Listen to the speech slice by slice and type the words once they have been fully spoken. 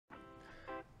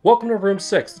Welcome to Room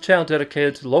 6, the channel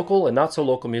dedicated to local and not so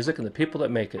local music and the people that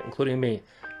make it, including me.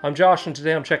 I'm Josh, and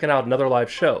today I'm checking out another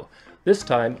live show. This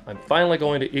time, I'm finally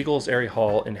going to Eagles Aerie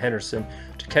Hall in Henderson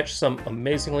to catch some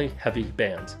amazingly heavy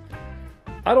bands.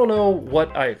 I don't know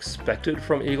what I expected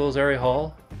from Eagles Aerie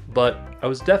Hall, but I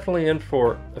was definitely in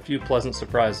for a few pleasant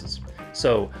surprises.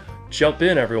 So, jump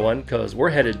in everyone, because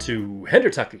we're headed to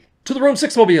Hendertucky, to the Room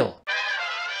 6 mobile!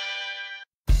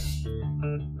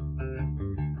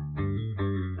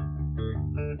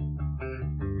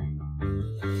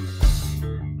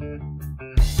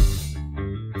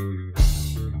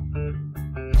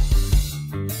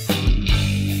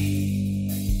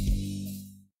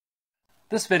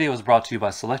 This video is brought to you by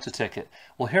Select-A-Ticket.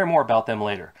 We'll hear more about them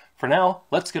later. For now,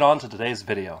 let's get on to today's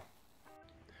video.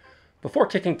 Before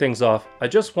kicking things off, I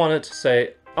just wanted to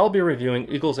say I'll be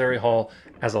reviewing Eagles Aerie Hall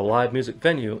as a live music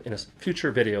venue in a future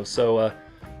video, so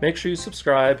make sure you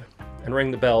subscribe and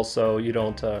ring the bell so you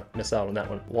don't miss out on that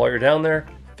one. While you're down there,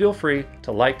 feel free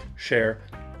to like, share,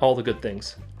 all the good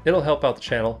things. It'll help out the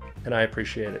channel, and I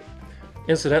appreciate it.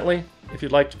 Incidentally, if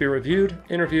you'd like to be reviewed,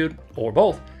 interviewed, or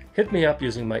both, hit me up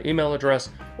using my email address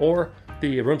or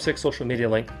the Room 6 social media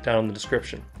link down in the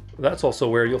description. That's also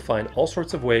where you'll find all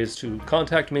sorts of ways to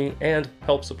contact me and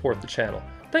help support the channel.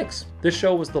 Thanks! This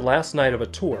show was the last night of a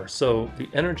tour, so the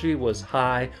energy was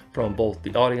high from both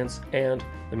the audience and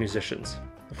the musicians.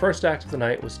 The first act of the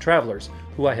night was TRVLRS,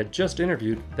 who I had just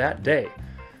interviewed that day.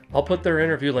 I'll put their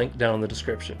interview link down in the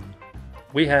description.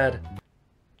 We had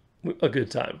a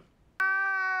good time.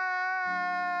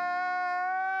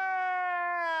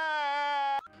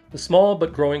 The small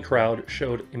but growing crowd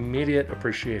showed immediate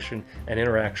appreciation and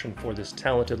interaction for this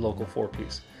talented local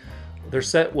four-piece. Their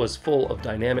set was full of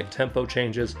dynamic tempo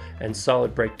changes and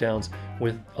solid breakdowns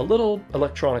with a little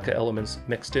electronica elements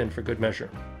mixed in for good measure.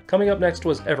 Coming up next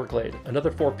was EVERGLADE,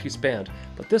 another four-piece band,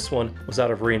 but this one was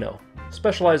out of Reno,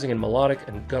 specializing in melodic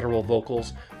and guttural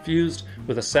vocals fused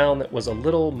with a sound that was a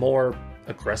little more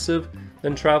aggressive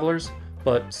than TRVLRS,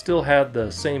 but still had the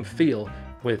same feel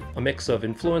with a mix of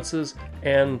influences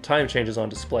and time changes on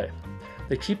display.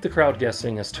 They keep the crowd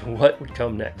guessing as to what would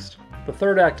come next. The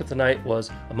third act of the night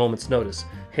was A Moment's Notice,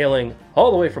 hailing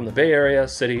all the way from the Bay Area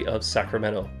city of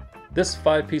Sacramento. This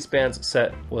five-piece band's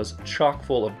set was chock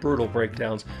full of brutal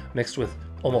breakdowns mixed with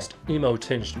almost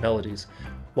emo-tinged melodies.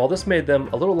 While this made them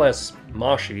a little less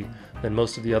moshy than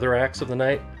most of the other acts of the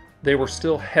night, they were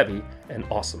still heavy and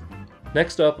awesome.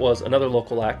 Next up was another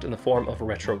local act in the form of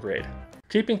RETROGRVDE.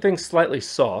 Keeping things slightly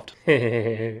soft,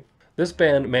 this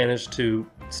band managed to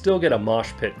still get a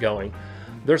mosh pit going.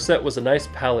 Their set was a nice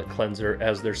palate cleanser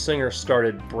as their singer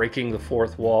started breaking the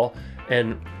fourth wall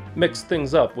and mixed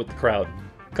things up with the crowd.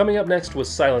 Coming up next was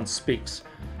Silence Speaks,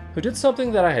 who did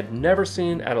something that I had never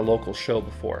seen at a local show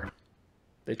before.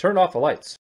 They turned off the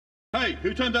lights. Hey,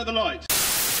 who turned out the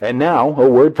lights? And now, a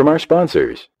word from our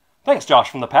sponsors. Thanks, Josh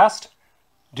from the past.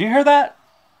 Do you hear that?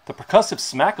 The percussive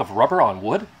smack of rubber on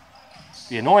wood?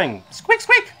 The annoying squeak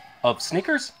squeak of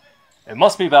sneakers? It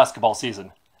must be basketball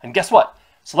season. And guess what?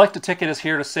 Select-A-Ticket is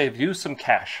here to save you some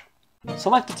cash.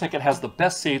 Select-A-Ticket has the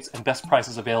best seats and best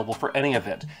prices available for any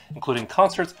event, including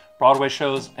concerts, Broadway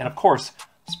shows, and of course,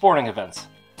 sporting events.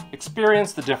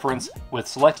 Experience the difference with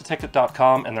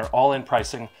Select-A-Ticket.com and their all-in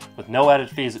pricing with no added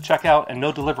fees at checkout and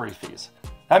no delivery fees.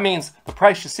 That means the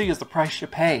price you see is the price you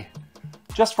pay.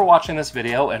 Just for watching this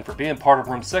video and for being part of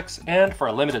Room 6 and for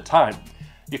a limited time,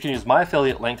 you can use my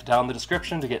affiliate link down in the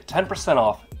description to get 10%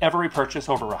 off every purchase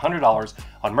over $100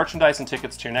 on merchandise and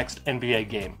tickets to your next NBA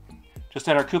game. Just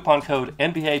enter coupon code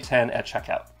NBA10 at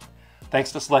checkout.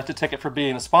 Thanks to Select-A-Ticket for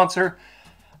being a sponsor,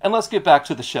 and let's get back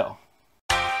to the show.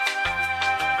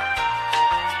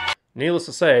 Needless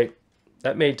to say,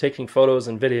 that made taking photos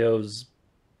and videos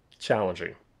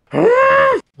challenging.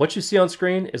 What you see on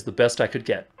screen is the best I could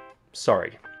get.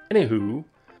 Sorry. Anywho,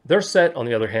 their set, on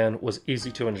the other hand, was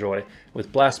easy to enjoy,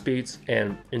 with blast beats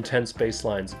and intense bass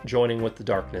lines joining with the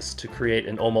darkness to create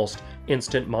an almost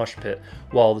instant mosh pit,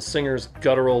 while the singer's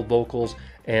guttural vocals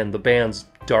and the band's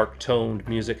dark-toned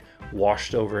music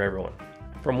washed over everyone.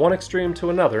 From one extreme to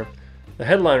another, the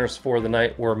headliners for the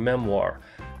night were Memoire,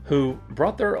 who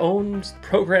brought their own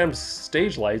programmed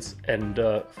stage lights and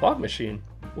fog machine.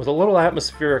 With a little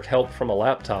atmospheric help from a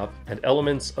laptop and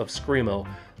elements of screamo,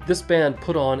 this band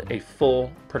put on a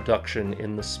full production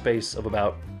in the space of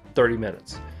about 30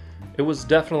 minutes. It was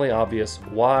definitely obvious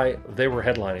why they were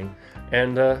headlining,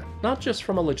 and not just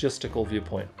from a logistical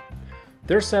viewpoint.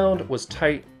 Their sound was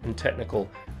tight and technical,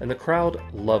 and the crowd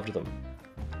loved them.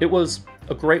 It was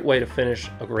a great way to finish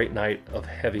a great night of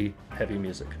heavy, heavy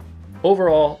music.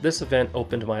 Overall, this event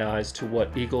opened my eyes to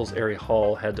what Eagles Aerie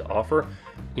Hall had to offer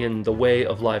in the way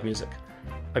of live music.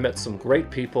 I met some great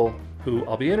people who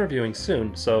I'll be interviewing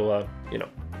soon, so,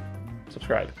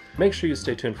 subscribe. Make sure you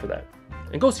stay tuned for that.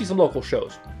 And go see some local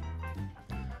shows.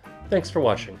 Thanks for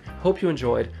watching. Hope you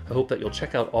enjoyed. I hope that you'll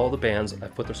check out all the bands.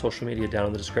 I've put their social media down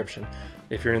in the description.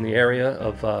 If you're in the area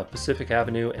of Pacific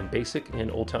Avenue and Basic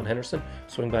in Old Town Henderson,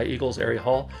 swing by Eagles Aerie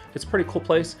Hall. It's a pretty cool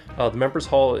place. The members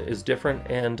hall is different,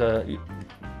 and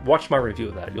watch my review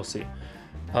of that. You'll see.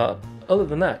 Other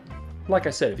than that, like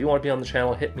I said, if you want to be on the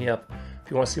channel, hit me up.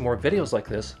 If you want to see more videos like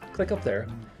this, click up there.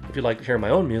 If you'd like to hear my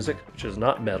own music, which is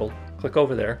not metal, click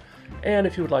over there. And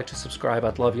if you would like to subscribe,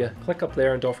 I'd love you. Click up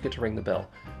there and don't forget to ring the bell.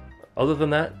 Other than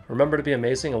that, remember to be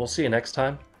amazing, and we'll see you next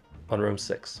time on Room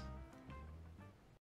 6.